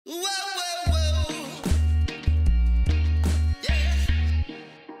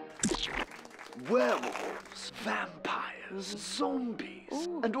zombies,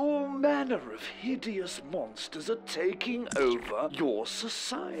 and all manner of hideous monsters are taking over your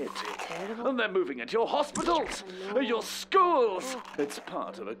society. And they're moving into your hospitals, your schools. It's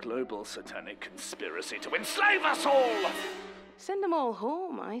part of a global satanic conspiracy to enslave us all. Send them all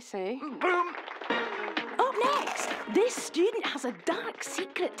home, I say. Boom! Up next, this student has a dark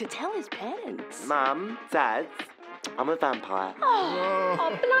secret to tell his parents. Mum, Dad, I'm a vampire.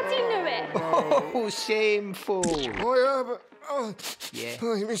 Oh, bloody knew it. Oh, shameful. Oh, yeah, but... Yeah.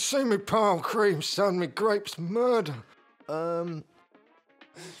 Oh, you been seeing me pile cream, son, me grapes murder. Okay.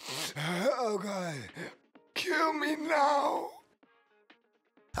 Kill me now.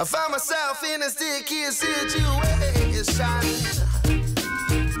 I found myself in a sticky situation.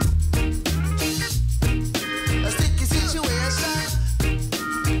 A sticky situation.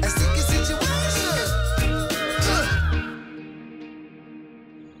 A sticky situation.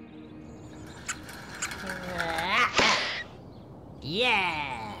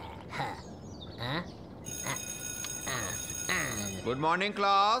 Yeah. Good morning,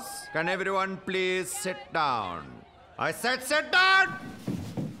 class. Can everyone please sit down? I said sit down!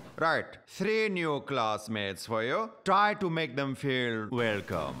 Right, 3 new classmates for you. Try to make them feel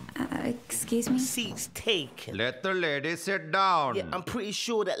welcome. Excuse me? Seats taken. Let the ladies sit down. Yeah, I'm pretty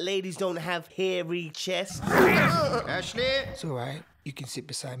sure that ladies don't have hairy chests. Ashley? It's all right. You can sit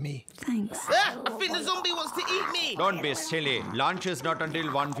beside me. Thanks. Ah, I think the zombie wants to eat me. Don't be silly. Lunch is not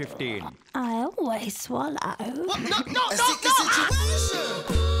until 1:15. I always swallow. What? No. A sticky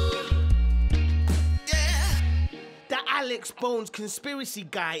situation. That Alex Bones conspiracy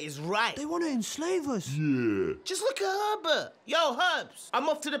guy is right. They want to enslave us. Yeah. Just look at Herbert. Yo, Herbs, I'm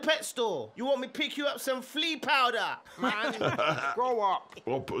off to the pet store. You want me to pick you up some flea powder? Man, Grow up.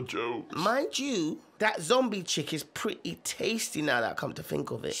 Papa Joe. mind you, that zombie chick is pretty tasty now that I come to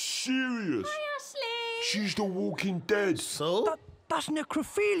think of it. Serious? She's the Walking Dead. So? That's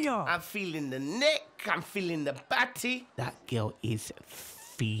necrophilia. I'm feeling the neck, I'm feeling the batty. That girl is fine.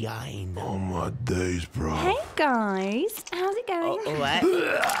 Oh my days, bro. Hey, guys. How's it going? All right.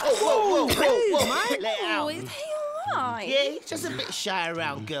 Whoa. Let it Oh, out. is he all right? Yeah, he's just a bit shy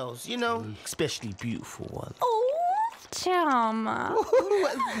around girls, you know, especially beautiful ones. Oh, charmer.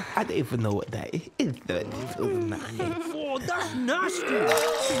 I don't even know what that is. Oh, that's nasty.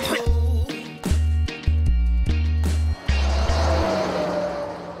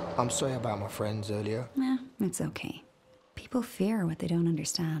 I'm sorry about my friends earlier. Yeah, it's okay. People fear what they don't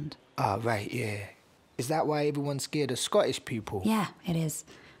understand. Ah, right, yeah. Is that why everyone's scared of Scottish people? Yeah, it is.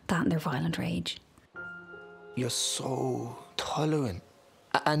 That and their violent rage. You're so tolerant.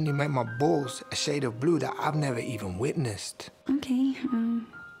 And you make my balls a shade of blue that I've never even witnessed. Okay,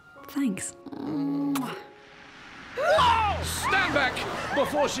 thanks. Stand back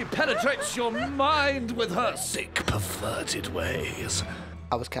before she penetrates your mind with her sick, perverted ways.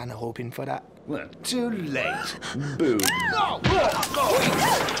 I was kind of hoping for that. Well, too late. Boom. No!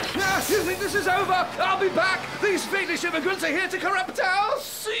 You think this is over? I'll be back. These fiendish immigrants are here to corrupt our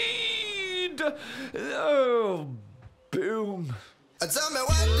seed. Oh, boom. Tell me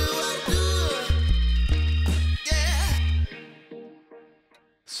what do I do? Yeah.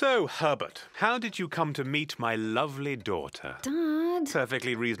 So, Herbert, how did you come to meet my lovely daughter? Dad.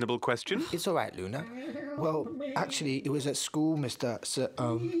 Perfectly reasonable question. It's all right, Luna. Well, actually, it was at school, Mr.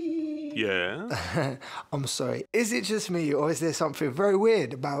 Yeah? I'm sorry. Is it just me, or is there something very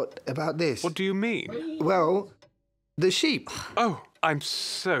weird about this? What do you mean? Well, the sheep. Oh, I'm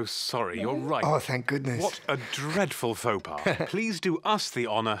so sorry. You're right. Oh, thank goodness. What a dreadful faux pas. Please do us the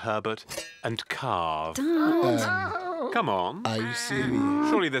honour, Herbert, and carve. Come on. Are you serious?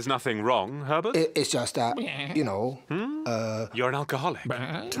 Surely there's nothing wrong, Herbert? It's just that, you know, You're an alcoholic.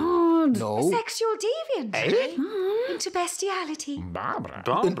 Dad. no. Sexual deviant. Eh? Into bestiality. Barbara.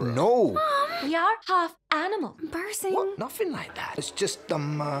 No. We are half animal. Embarrassing. What? Nothing like that. It's just,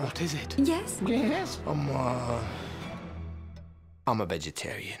 What is it? Yes? Yes. I'm a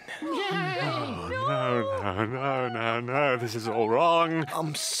vegetarian. No. This is all wrong.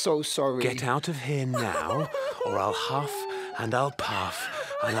 I'm so sorry. Get out of here now, or I'll huff and I'll puff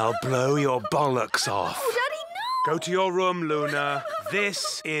and I'll blow your bollocks off. Oh, Daddy, no! Go to your room, Luna.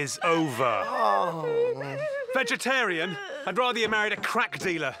 This is over. Oh. Vegetarian? I'd rather you married a crack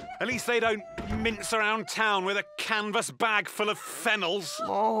dealer. At least they don't mince around town with a canvas bag full of fennels.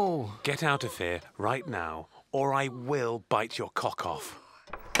 Oh. Get out of here right now, or I will bite your cock off.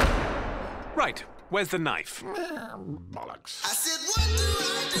 Right, where's the knife? Bollocks. I said, what do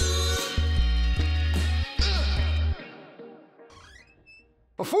I do?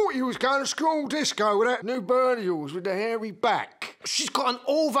 I thought you was going to school disco with that new bird of yours with the hairy back. She's got an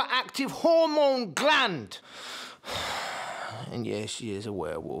overactive hormone gland. And yeah, she is a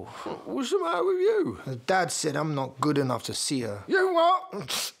werewolf. What's the matter with you? Dad said I'm not good enough to see her. You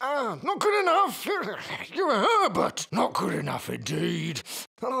what? Not good enough? You're a Herbert. Not good enough indeed.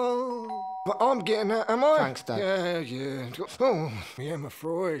 Oh, but I'm getting that, am I? Thanks, Dad. Yeah. Oh, my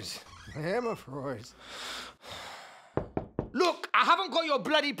hemorrhoids. My hemorrhoids. Look, I haven't got your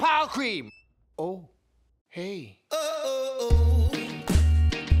bloody power cream. Oh, hey.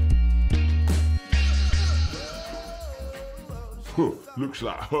 Looks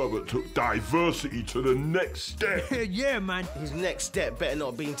like Herbert took diversity to the next step. Yeah, man. His next step better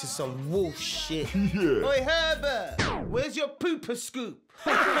not be into some wolf shit. Yeah. Oi, Herbert, where's your pooper scoop?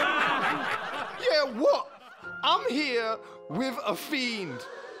 Yeah, what? I'm here with a fiend.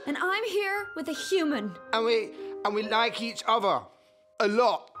 And I'm here with a human. And we like each other. A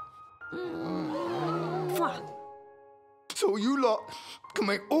lot. So you lot can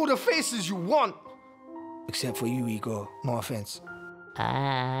make all the faces you want. Except for you, Igor. No offense.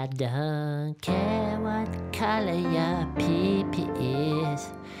 I don't care what color your pee-pee is,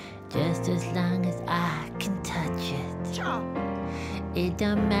 just as long as I can touch it. It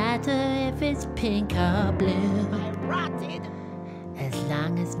don't matter if it's pink or blue. I rotted. As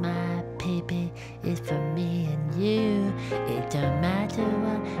long as my pee-pee is for me and you, it don't matter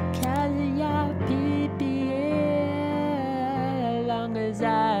what color your pee-pee is, as long as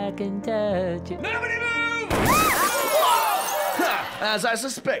I can touch it. Nobody move! As I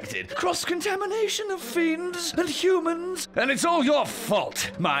suspected, cross-contamination of fiends and humans. And it's all your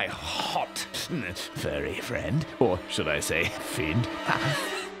fault, my hot furry friend. Or should I say, fiend?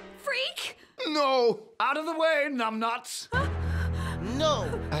 Freak! No! Out of the way, numbnuts! No!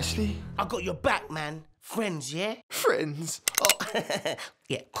 Ashley? I got your back, man. Friends, yeah? Friends? Oh,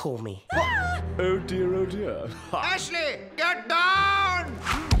 yeah, call me. Oh dear, oh dear. Ashley, get down!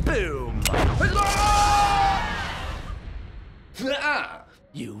 Boom! Ah,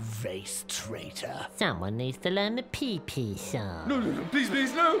 you race traitor. Someone needs to learn the pee-pee song. No, please,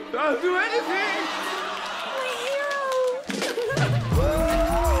 no. I'll do anything.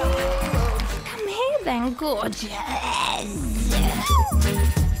 Come here then, gorgeous.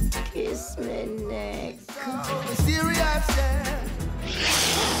 Kiss me neck.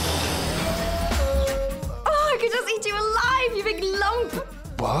 Oh, I could just eat you alive, you big lump.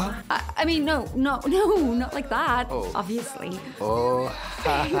 What? I mean, no, not like that, obviously. Oh,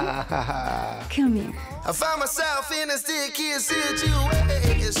 ha ha ha ha. Come here. I found myself in a sticky situation.